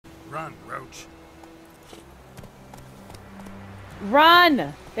Run, Roach.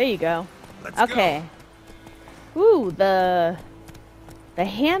 Run! There you go. Let's okay. Go. Ooh, the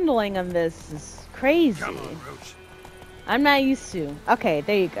handling of this is crazy. Come on, Roach. I'm not used to. Okay,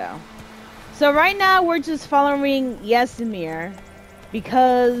 there you go. So right now we're just following Yasemir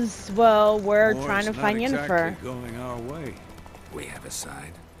because, well, we're trying to find Yennefer. Going our way. We have a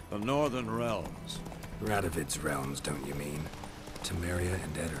side. The Northern Realms. Radovid's realms, don't you mean? Temeria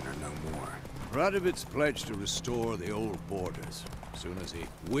and Edirn are no more. Radovid's pledged to restore the old borders as soon as he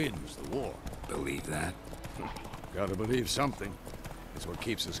wins the war. Believe that? Gotta believe something. It's what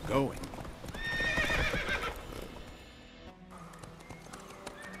keeps us going.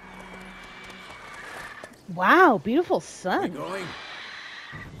 Wow, beautiful sun. Going?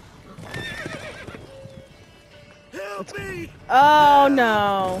 Help me! Oh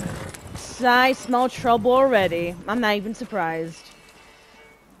no. I smell trouble already. I'm not even surprised.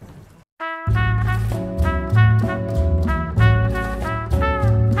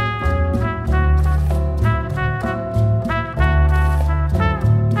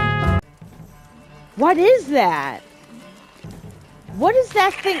 What is that? What is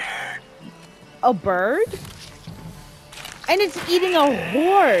that thing? A bird? And it's eating a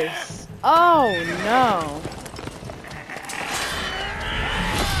horse. Oh no.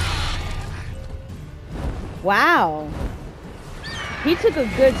 Wow. He took a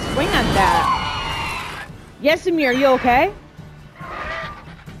good swing at that. Yasemir, you okay?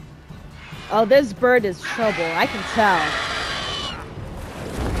 Oh, this bird is trouble. I can tell.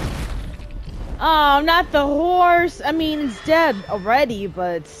 Oh, not the horse. I mean, it's dead already,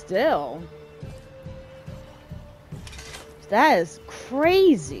 but still. That is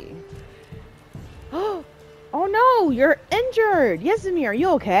crazy. Oh no, you're injured. Yasemir, are you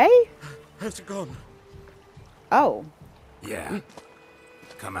okay? How's it gone? Oh. Yeah.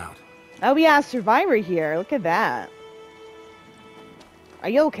 Come out. Oh, we have a survivor here. Look at that. Are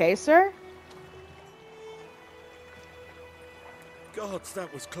you okay, sir? Gods,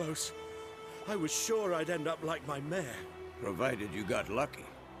 that was close. I was sure I'd end up like my mare. Provided you got lucky.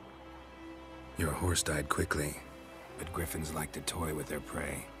 Your horse died quickly, but griffins like to toy with their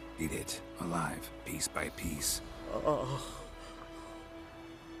prey. Eat it, alive, piece by piece. Oh.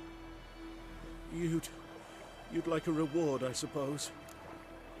 You'd like a reward, I suppose.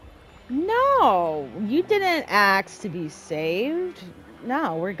 No, you didn't ask to be saved.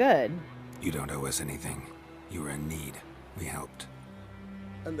 No, we're good. You don't owe us anything. You were in need. We helped.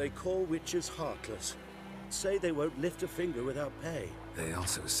 And they call witches heartless. Say they won't lift a finger without pay. They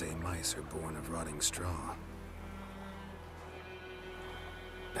also say mice are born of rotting straw.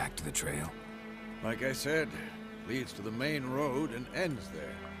 Back to the trail? Like I said, leads to the main road and ends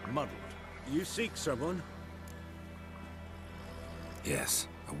there, muddled. You seek someone? Yes,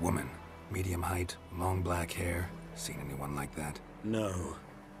 a woman. Medium height, long black hair. Seen anyone like that? No.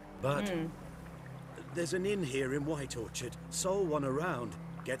 But there's an inn here in White Orchard. Sole one around.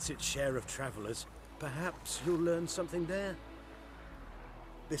 Gets its share of travelers. Perhaps you'll learn something there.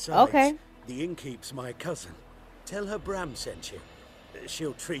 Besides, okay. The innkeep's my cousin. Tell her Bram sent you.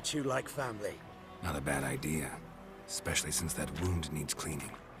 She'll treat you like family. Not a bad idea. Especially since that wound needs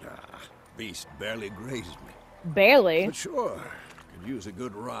cleaning. Ah, beast barely grazed me. Barely. But sure, could use a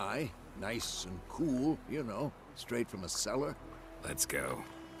good rye. Nice and cool, you know, straight from a cellar. Let's go.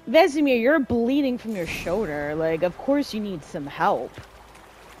 Vesemir, you're bleeding from your shoulder. Like, of course you need some help.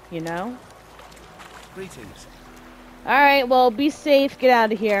 You know? Greetings. Alright, well, be safe. Get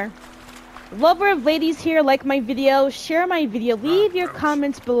out of here. Lover of ladies here, like my video, share my video, leave your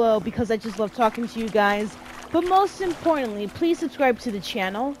comments below because I just love talking to you guys. But most importantly, please subscribe to the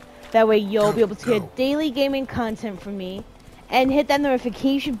channel. That way you'll be able to get daily gaming content from me. And hit that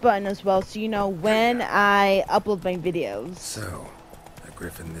notification button as well so you know when I upload my videos. So, a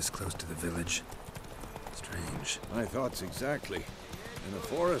griffin this close to the village? Strange. My thoughts exactly. In the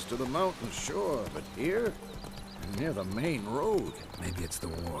forest or the mountains, sure, but here? Near the main road. Maybe it's the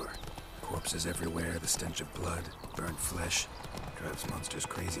war. Corpses everywhere, the stench of blood, burnt flesh. Drives monsters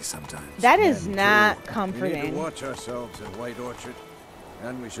crazy sometimes. That is not We need comforting. to watch ourselves in White Orchard.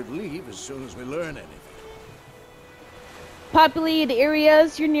 And we should leave as soon as we learn anything. Populated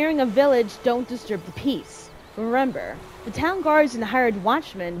areas, you're nearing a village, don't disturb the peace. Remember, the town guards and hired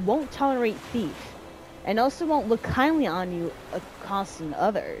watchmen won't tolerate thief, and also won't look kindly on you accosting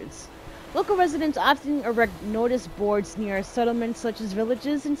others. Local residents often erect notice boards near settlements such as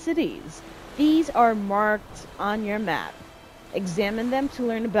villages and cities. These are marked on your map. Examine them to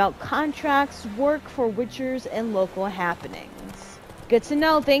learn about contracts, work for witchers, and local happenings. Good to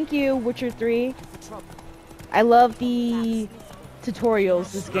know, thank you, Witcher 3. I love the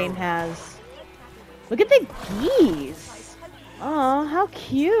tutorials this game has. Look at the geese. Oh, how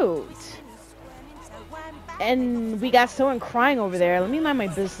cute. And we got someone crying over there. Let me mind my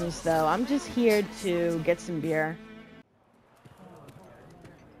business, though. I'm just here to get some beer.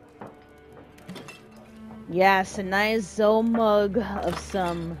 Yes, a nice old mug of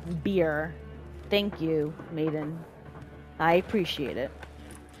some beer. Thank you, maiden. I appreciate it.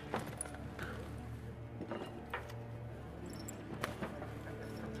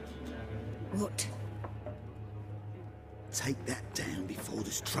 What? Take that down before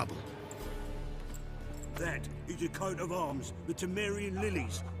there's trouble. That is a coat of arms, the Temerian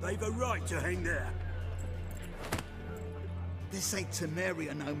lilies. They've a right to hang there. This ain't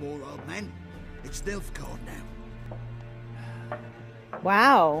Temeria no more, old man. It's Nilfgaard now.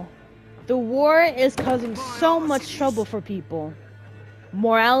 Wow. The war is causing so much trouble for people.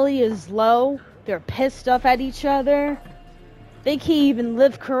 Morality is low. They're pissed off at each other. They can't even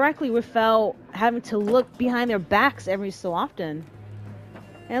live correctly without having to look behind their backs every so often.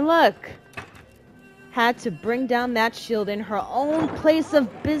 And look. Had to bring down that shield in her own place of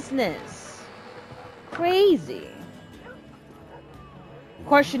business. Crazy.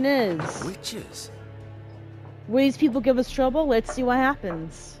 Question is, Witches. will these people give us trouble? Let's see what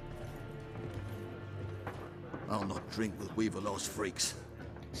happens. I'll not drink with Weaverlost freaks.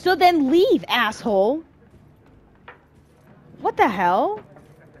 So then leave, asshole. What the hell?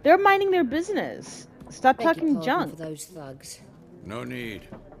 They're minding their business. Stop Beg your talking pardon junk. for those thugs. No need.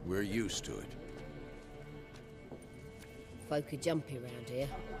 We're used to it. Folk are jumpy around here.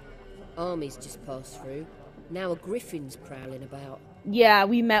 Armies just passed through. Now a griffin's prowling about. Yeah,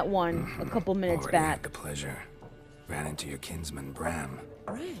 we met one a couple minutes Already had back. the pleasure. Ran into your kinsman, Bram.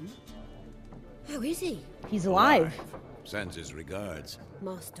 Bram? How is he? He's alive. Sends his regards.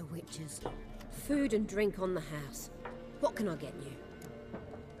 Master Witches. Food and drink on the house. What can I get you?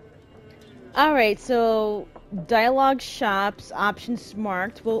 Alright, so dialogue shops, options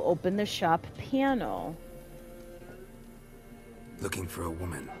marked will open the shop panel. Looking for a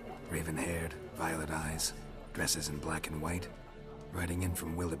woman. Raven-haired, violet eyes, dresses in black and white. Riding in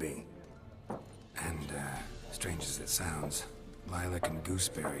from Willoughby. And, strange as it sounds, Lilac and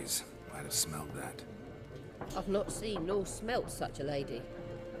Gooseberries might have smelled that. I've not seen nor smelt such a lady.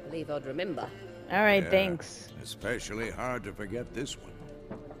 Believe I'd remember. Alright, Yeah, thanks. Especially hard to forget this one.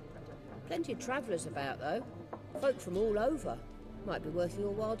 Plenty of travellers about, though. Folk from all over. Might be worth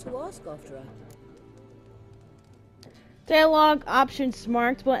your while to ask after her. Dialogue options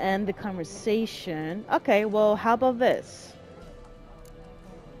marked will end the conversation. Okay, well, how about this?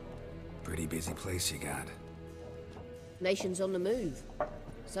 Pretty busy place you got. Nations on the move.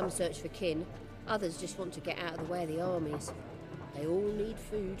 Some search for kin, others just want to get out of the way of the armies. They all need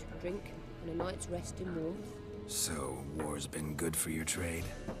food, drink, and a night's rest in warmth. So, war's been good for your trade?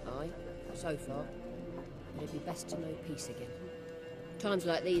 Aye, so far. It'd be best to know peace again. Times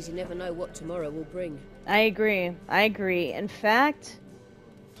like these, you never know what tomorrow will bring. I agree. I agree. In fact,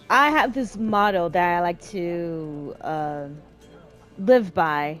 I have this motto that I like to live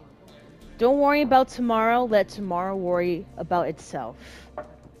by. Don't worry about tomorrow, let tomorrow worry about itself.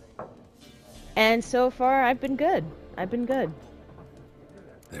 And so far, I've been good. I've been good.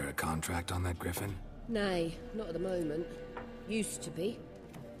 There a contract on that griffin? Nay, not at the moment. Used to be.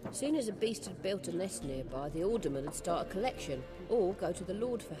 Soon as a beast had built a nest nearby, the alderman would start a collection, or go to the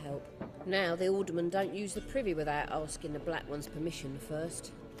Lord for help. Now the aldermen don't use the privy without asking the Black One's permission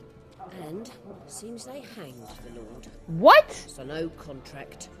first. And seems they hanged the Lord. What? So no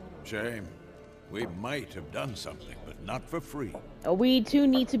contract. Shame. We might have done something, but not for free. We too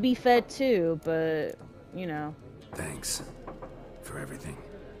need to be fed too, but, you know. Thanks. For everything.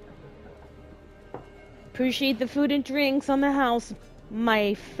 Appreciate the food and drinks on the house,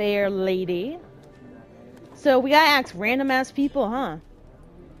 my fair lady. So we gotta ask random ass people, huh?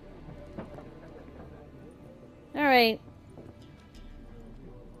 Alright.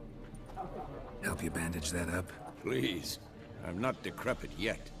 Help you bandage that up? Please. I'm not decrepit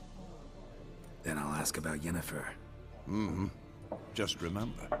yet. Then I'll ask about Yennefer. Just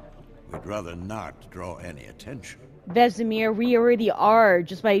remember, we'd rather not draw any attention. Vesemir, we already are,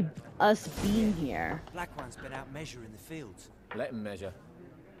 just by us being here. Black One's been out measuring the fields. Let him measure.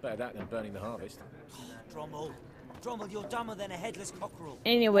 Better that than burning the harvest. Drommel, you're dumber than a headless cockerel.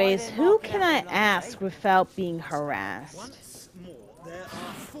 Anyways, Why then who mark it can out I in London, ask eh? without being harassed? Once more, there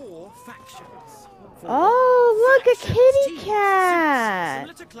are 4 factions. Oh, look, a kitty Teams, cat!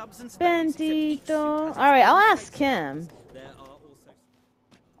 similar to clubs and spades, except each suit Bendito. has its Alright, I'll own ask faction. him. There are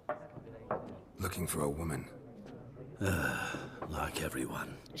also... Looking for a woman. Like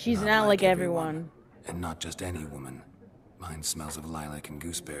everyone. She's not like everyone. And not just any woman. Mine smells of lilac and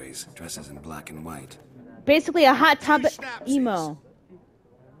gooseberries, dresses in black and white. Basically a hot topic Schnapsies. emo.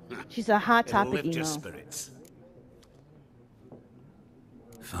 She's a hot It'll topic lift your emo. spirits.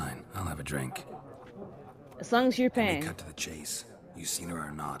 Fine, I'll have a drink. As long as you're We paying. cut to the chase. You seen her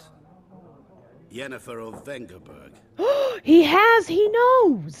or not? Yennefer of Vengerberg. He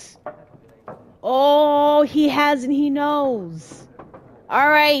knows. Oh, he has and he knows. All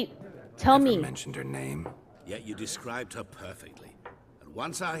right, tell Never me. mentioned her name. Yet you described her perfectly. And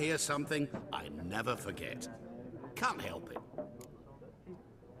once I hear something, I never forget. Can't help it.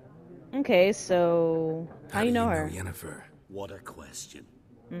 Okay, so how you know her? Yennefer? What a question.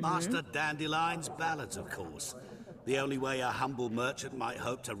 Master Dandelion's ballads, of course. The only way a humble merchant might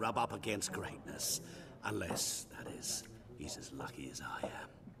hope to rub up against greatness. Unless, that is, he's as lucky as I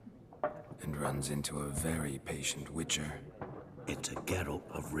am. And runs into a very patient witcher. Into Geralt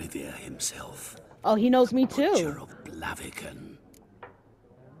of Rivia himself. Oh, he knows me Butcher too. of Blaviken.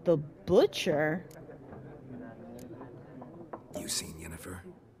 The butcher. You seen Yennefer?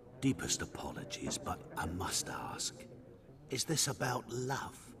 Deepest apologies, but I must ask. Is this about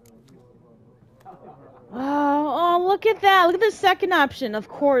love? Oh, look at that. Look at the second option. Of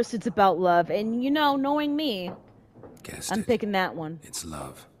course it's about love. And you know, knowing me, Guessed I'm it. picking that one. It's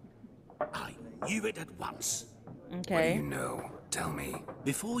love. I knew it at once. What do Okay. you know? Tell me.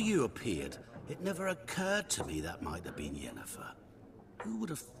 Before you appeared, it never occurred to me that might have been Yennefer. Who would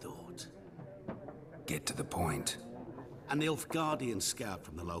have thought? Get to the point. An Nilfgaardian scout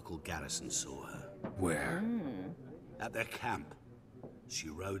from the local garrison saw her. Where? At their camp. She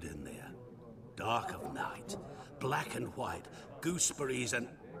rode in there. Dark of night. Black and white. Gooseberries and...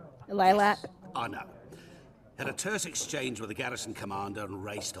 Lilac. I know. Had a terse exchange with the garrison commander and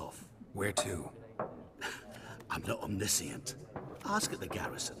raced off. Where to? I'm not omniscient. Ask at the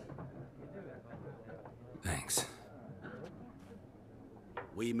garrison. Thanks.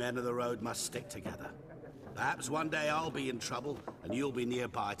 We men of the road must stick together. Perhaps one day I'll be in trouble and you'll be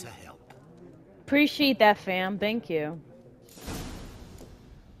nearby to help. Appreciate that, fam. Thank you.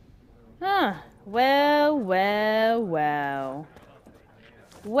 Huh. Well.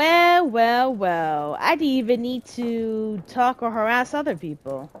 I didn't even need to talk or harass other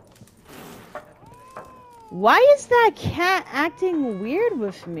people. Why is that cat acting weird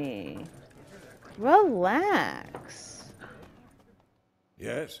with me? Relax.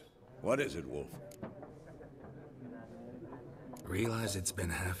 Yes? What is it, Wolf? Realize it's been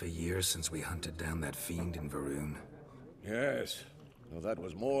half a year since we hunted down that fiend in Varun. Yes. Well, that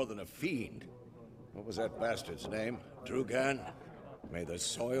was more than a fiend. What was that bastard's name? Drugan? May the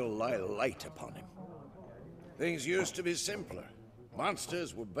soil lie light upon him. Things used to be simpler.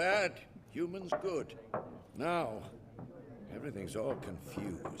 Monsters were bad, humans good. Now, everything's all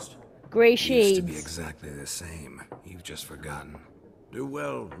confused. Gray Used to be shades. exactly the same. You've just forgotten. Do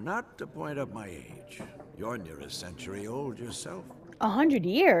well not to point up my age. You're near a century old yourself. 100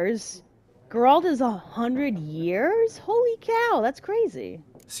 years? Geralt is 100 years? Holy cow, that's crazy.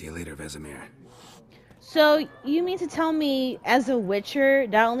 See you later, Vesemir. So, you mean to tell me, as a Witcher,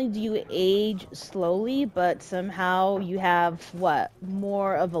 not only do you age slowly, but somehow you have, what,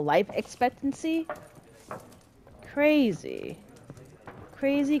 more of a life expectancy? Crazy.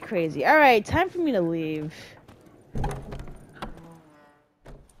 Crazy. Alright, time for me to leave.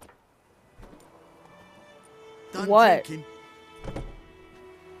 Done What? drinking?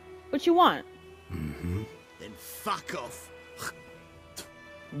 What you want? Mm-hmm. Then fuck off.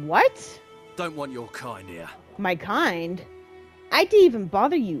 What? Don't want your kind here. My kind? I didn't even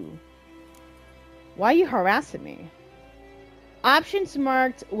bother you. Why are you harassing me? Options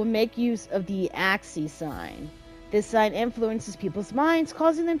marked will make use of the Axii sign. This sign influences people's minds,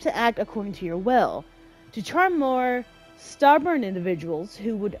 causing them to act according to your will. To charm more stubborn individuals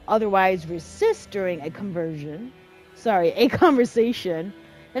who would otherwise resist during a conversation,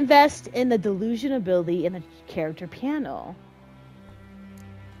 invest in the delusion ability in the character panel.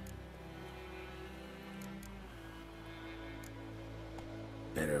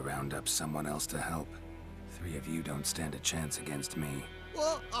 Better round up someone else to help. 3 of you don't stand a chance against me.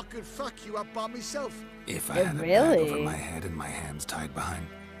 What? I could fuck you up by myself. If I had a bag Really? over my head and my hands tied behind...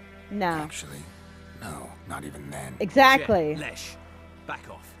 No. Actually, no, not even then. Exactly. Lesh, back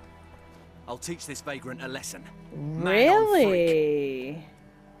off. I'll teach this vagrant a lesson. Man on freak. Really?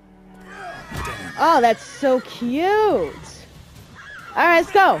 Oh, that's so cute. Alright,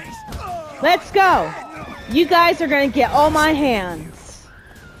 let's go. Let's go. You guys are gonna get all my hands.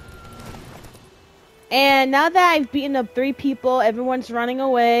 And now that I've beaten up 3 people, everyone's running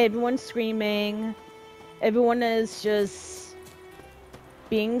away, everyone's screaming. Everyone is just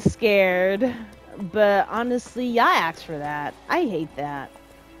being scared. but honestly, I asked for that. I hate that.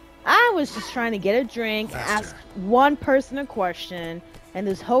 I was just trying to get a drink, ask one person a question, and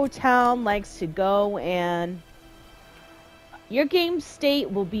this whole town likes to go and... Your game state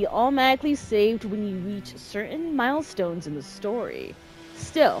will be automatically saved when you reach certain milestones in the story.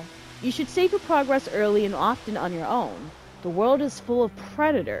 Still, you should save your progress early and often on your own. The world is full of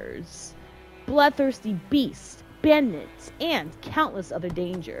predators, bloodthirsty beasts, bandits, and countless other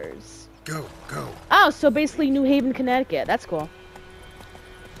dangers. Go. Oh, so basically New Haven, Connecticut. That's cool.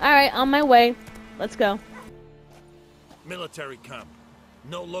 Alright, on my way. Let's go. Military camp.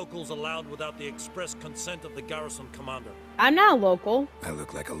 No locals allowed without the express consent of the garrison commander. I'm not a local. I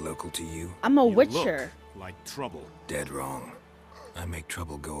look like a local to you? I'm a You witcher. look like trouble. Dead wrong. I make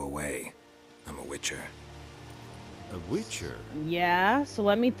trouble go away. I'm a witcher. A witcher? Yeah, so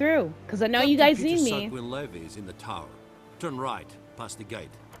let me through. Because I know you guys need me. Captain Levy is in the tower. Turn right, past the gate.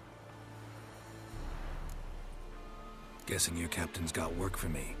 Guessing your captain's got work for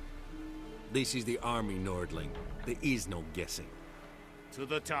me. This is the army, Nordling. There is no guessing. To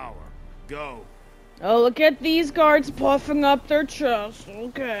the tower. Go. Oh, look at these guards puffing up their chests.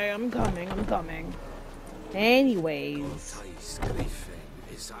 Okay, I'm coming. Anyways.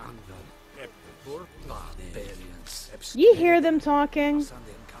 You hear them talking?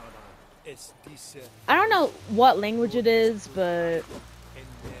 I don't know what language it is, but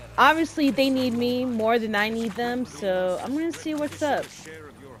obviously they need me more than I need them, so I'm gonna see what's up.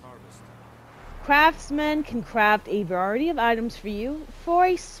 Craftsmen can craft a variety of items for you, for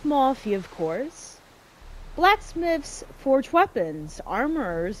a small fee of course. Blacksmiths forge weapons,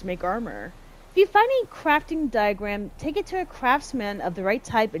 armorers make armor. If you find a crafting diagram, take it to a craftsman of the right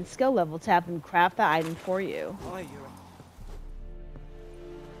type and skill level to have them craft the item for you.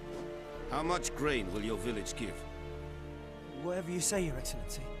 How much grain will your village give? Whatever you say, Your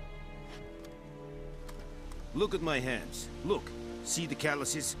Excellency. Look at my hands. Look. See the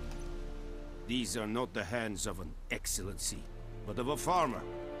calluses? These are not the hands of an excellency, but of a farmer.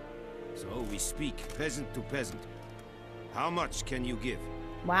 So we speak peasant to peasant. How much can you give?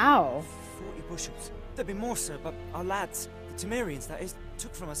 Wow. 40 bushels. There'd be more, sir, but our lads, the Temerians, that is,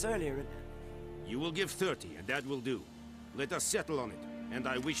 took from us earlier and... You will give 30, and that will do. Let us settle on it, and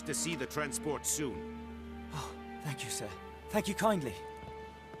I wish to see the transport soon. Oh, thank you, sir. Thank you kindly.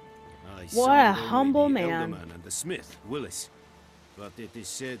 What a humble man. Elderman and the smith, Willis. But it is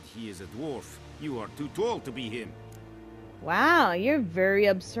said he is a dwarf. You are too tall to be him. Wow, you're very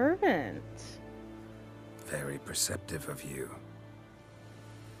observant. Very perceptive of you.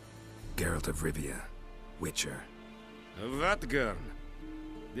 Geralt of Rivia, Witcher. Vatgern.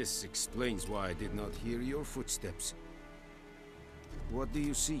 This explains why I did not hear your footsteps. What do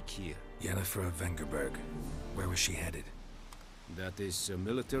you seek here? Yennefer of Vengerberg. Where was she headed? That is a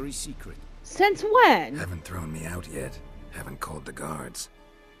military secret. Since when? Haven't thrown me out yet. Haven't called the guards.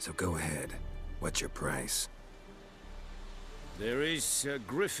 So go ahead. What's your price? There is a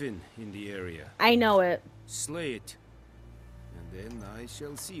griffin in the area. I know it. Slay it. And then I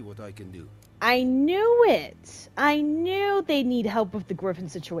shall see what I can do. I knew it. I knew they need help with the griffin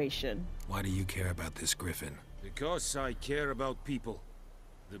situation. Why do you care about this griffin? Because I care about people.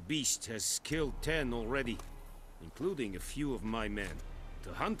 The beast has killed 10 already, including a few of my men.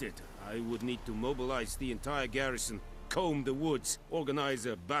 To hunt it, I would need to mobilize the entire garrison, comb the woods, organize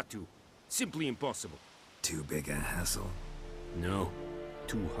a batu. Simply impossible. Too big a hassle? No.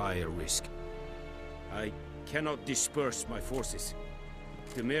 Too high a risk. I cannot disperse my forces.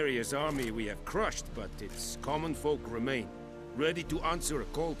 Temeria's army we have crushed, but its common folk remain, ready to answer a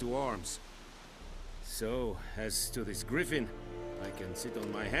call to arms. So, as to this griffin, I can sit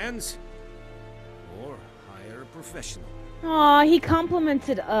on my hands, or hire a professional. Aw, he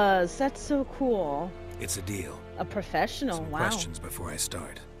complimented us. That's so cool. It's a deal. A professional, Some wow. questions before I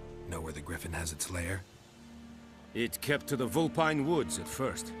start. Know where the griffin has its lair? It kept to the Vulpine Woods at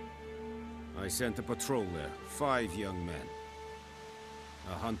first. I sent a patrol there, 5 young men.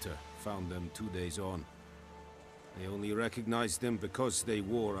 A hunter found them 2 days on. They only recognized them because they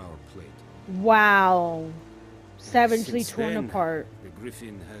wore our plate. Wow. Savagely Since torn then, apart. The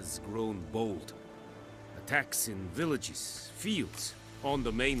griffin has grown bold. Attacks in villages, fields, on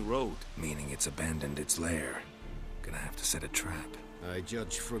the main road. Meaning it's abandoned its lair. Gonna have to set a trap. I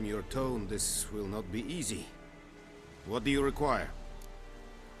judge from your tone this will not be easy. What do you require?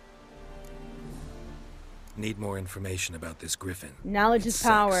 Need more information about this griffin. Knowledge Its is sex,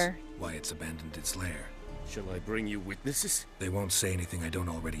 power. Why it's abandoned its lair. Shall I bring you witnesses? They won't say anything I don't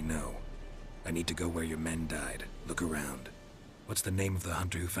already know. I need to go where your men died. Look around. What's the name of the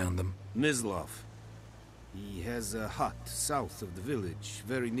hunter who found them? Mislov. He has a hut south of the village,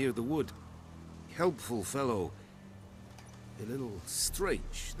 very near the wood. helpful fellow. A little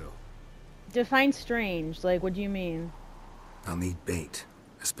strange, though. Define strange. Like, what do you mean? I'll need bait,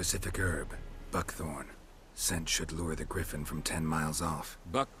 a specific herb, buckthorn. Scent should lure the griffin from 10 miles off.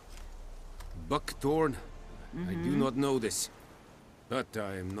 Buckthorn? I do not know this. But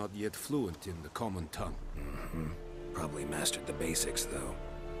I am not yet fluent in the common tongue. Probably mastered the basics, though.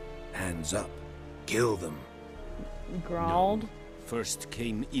 Hands up. Kill them. Growled. No. First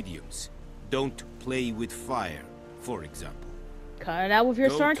came idioms. Don't play with fire, for example. Cut it out with your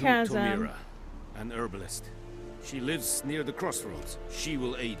Go sarcasm. to Tomira, an herbalist. She lives near the crossroads. She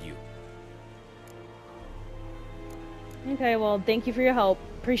will aid you. Okay, well, thank you for your help.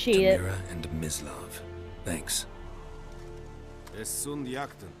 Appreciate it. Tomira and Mislav. Thanks. Es sunt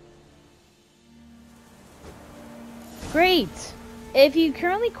jakten. Great. If you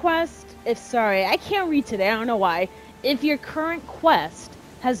currently quest... Sorry, I can't read today. I don't know why. If your current quest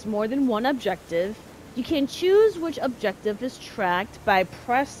has more than one objective, you can choose which objective is tracked by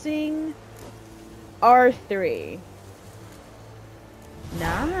pressing R3.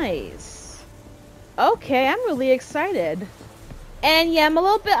 Nice. Okay, I'm really excited. And yeah, I'm a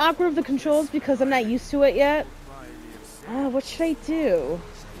little bit awkward with the controls because I'm not used to it yet. What should I do?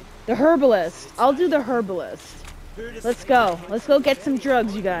 The herbalist. I'll do the herbalist. Let's go. Let's go get some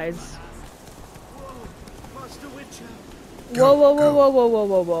drugs, you guys. Whoa, whoa, whoa, whoa, whoa, whoa,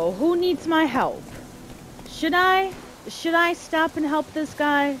 whoa, whoa. Who needs my help? Should I stop and help this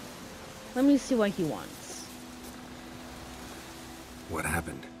guy? Let me see what he wants. What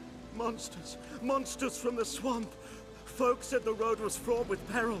happened? Monsters. Monsters from the swamp. Folk said the road was fraught with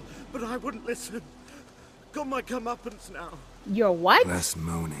peril, but I wouldn't listen. Got my comeuppance now. Your what? Less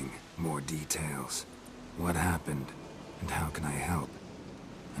moaning, more details. What happened, and how can I help?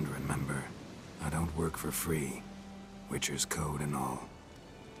 And remember, I don't work for free. Witcher's code and all.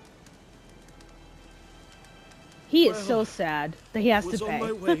 He is so sad that he has to pay. I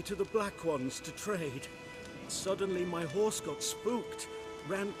was on my way to the Black Ones to trade. Suddenly my horse got spooked,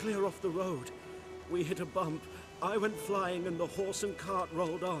 ran clear off the road. We hit a bump. I went flying and the horse and cart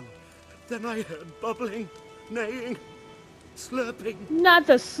rolled on. Then I heard bubbling, neighing, slurping. Not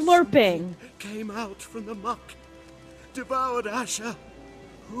the slurping. Something came out from the muck, devoured Asher,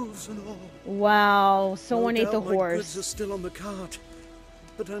 hooves and all. Wow, someone ate the My horse. goods are still on the cart,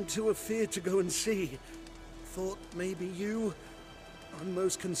 but I'm too afeard to go and see. Thought maybe you. I'm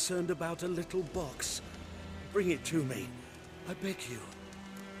most concerned about a little box. Bring it to me, I beg you.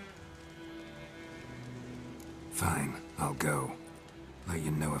 Fine, I'll go. Let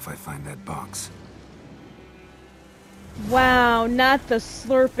you know if I find that box. Wow, not the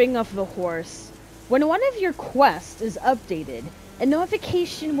slurping of the horse. When one of your quests is updated, a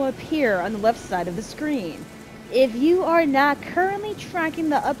notification will appear on the left side of the screen. If you are not currently tracking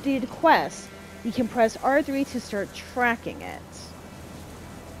the updated quest, you can press R3 to start tracking it.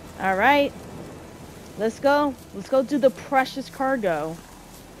 Alright. Let's go. Let's go do the precious cargo.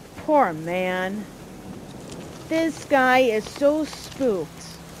 Poor man. This guy is so spooked.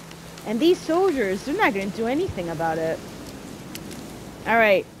 And these soldiers, they're not going to do anything about it.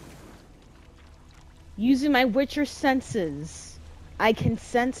 Alright. Using my Witcher senses, I can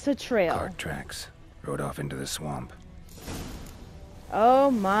sense a trail. Cart tracks. Rode off into the swamp.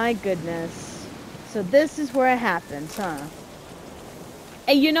 Oh my goodness. So this is where it happens, huh?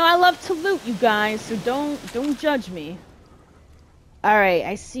 Hey, you know I love to loot, you guys, so don't judge me. Alright,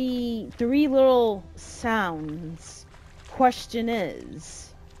 I see 3 little sounds. Question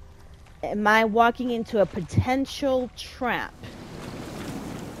is, am I walking into a potential trap?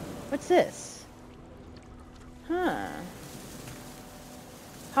 What's this? Huh.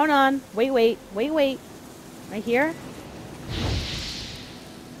 Hold on. Wait. Right here?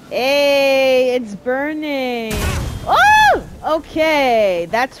 Hey, it's burning. Oh! Okay,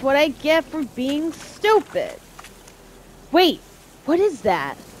 that's what I get for being stupid. Wait, what is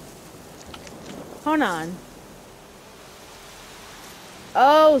that? Hold on.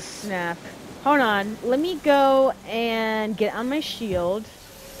 Oh, snap. Hold on. Let me go and get on my shield.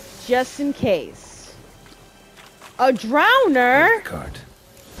 Just in case. A drowner? Cart.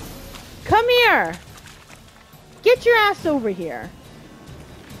 Come here. Get your ass over here.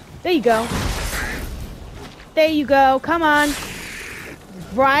 There you go. There you go. Come on.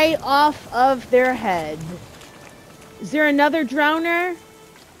 Right off of their head. Is there another drowner?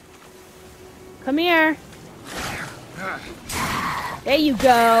 Come here. There you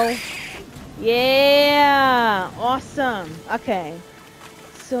go. Yeah. Awesome. Okay.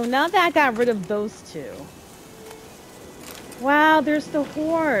 So now that I got rid of those 2. Wow, there's the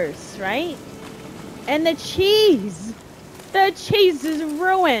horse, right? And the cheese. The cheese is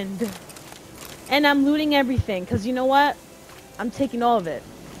ruined. And I'm looting everything, because you know what? I'm taking all of it.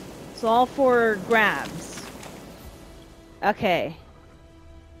 It's all for grabs. Okay.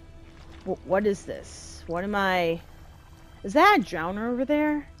 What is this? What am I... Is that a drowner over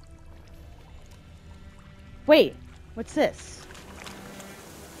there? Wait, what's this?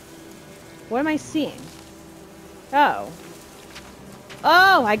 What am I seeing? Oh.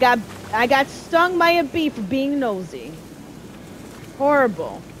 Oh, I got stung by a bee for being nosy.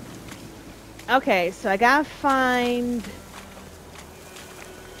 Horrible. Okay, so I gotta find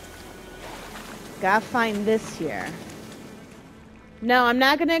this here. No, I'm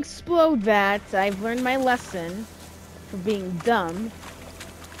not gonna explode that. I've learned my lesson for being dumb.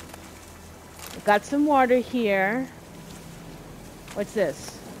 I've got some water here. What's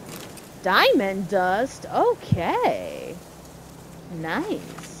this? Diamond dust? Okay.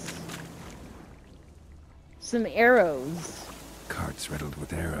 Nice. Some arrows. Carts riddled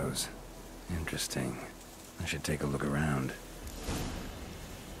with arrows. Interesting. I should take a look around.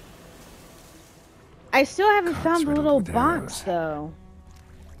 I still haven't Carts found the riddled little with box, arrows. though.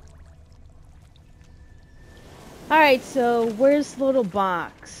 Alright, so where's the little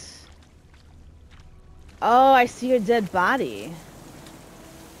box? Oh, I see a dead body.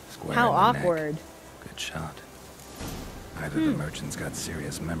 Square How in the neck. awkward. Good shot. Either the merchant's got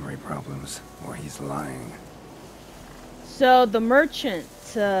serious memory problems, or he's lying. So the merchant,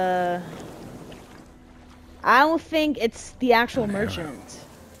 I don't think it's the actual An arrow. merchant.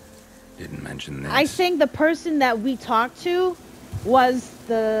 Didn't mention this. I think the person that we talked to was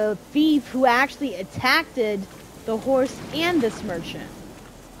the thief who actually attacked the horse and this merchant.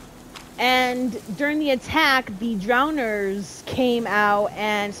 And during the attack, the drowners came out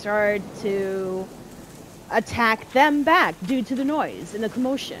and started to attack them back due to the noise and the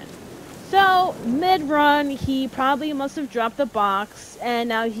commotion. So, mid-run, he probably must have dropped the box, and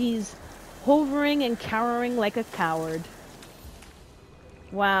now he's hovering and cowering like a coward.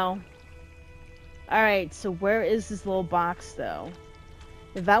 Wow. Alright, so where is this little box, though?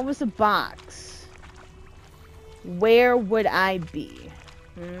 If that was a box, where would I be?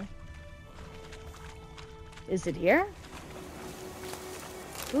 Is it here?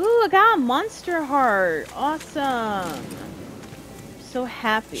 Ooh, I got a monster heart. Awesome. So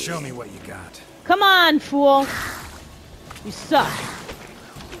happy. Show me what you got. Come on, fool. You suck.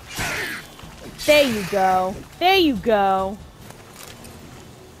 There you go. There you go.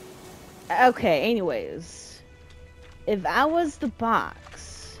 Okay, anyways. If I was the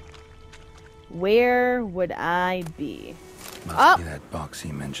box, where would I be? Must be that box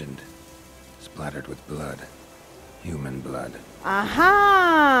he mentioned. Splattered with blood. Human blood.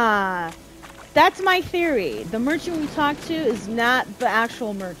 Aha! That's my theory. The merchant we talked to is not the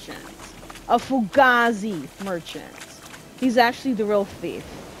actual merchant. A Fugazi merchant. He's actually the real thief.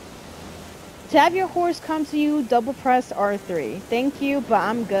 To have your horse come to you, double press R3. Thank you, but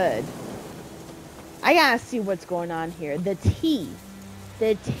I'm good. I gotta see what's going on here. The tea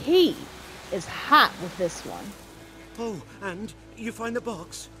is hot with this one. Oh, and you find the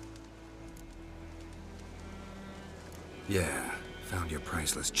box? Yeah, found your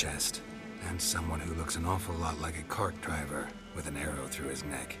priceless chest. And someone who looks an awful lot like a cart driver with an arrow through his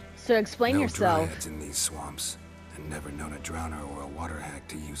neck. So explain no yourself. Dryads in these swamps, and never known a drowner or a water hack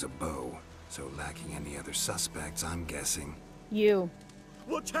to use a bow. So lacking any other suspects, I'm guessing. You.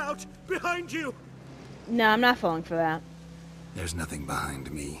 Watch out! Behind you! No, I'm not falling for that. There's nothing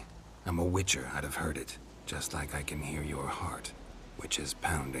behind me. I'm a witcher, I'd have heard it. Just like I can hear your heart, which is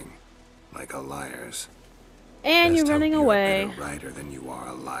pounding, like a liar's. And Best you're running hope away. You're a better writer than you are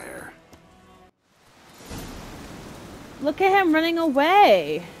a liar. Look at him running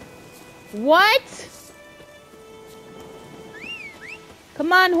away. What?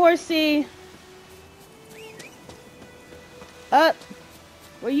 Come on, horsey. Up.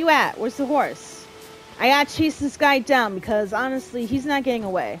 Where you at? Where's the horse? I gotta chase this guy down because honestly, he's not getting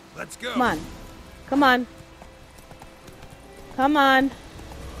away. Let's go. Come on. Come on. Come on.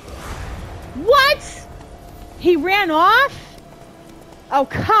 What? He ran off? Oh,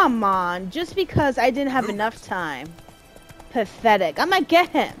 come on. Just because I didn't have enough time. Pathetic. I'm gonna get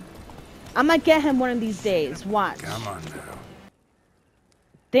him. I'm gonna get him one of these days. Watch. Come on now.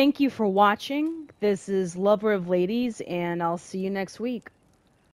 Thank you for watching. This is Lover of Ladies, and I'll see you next week.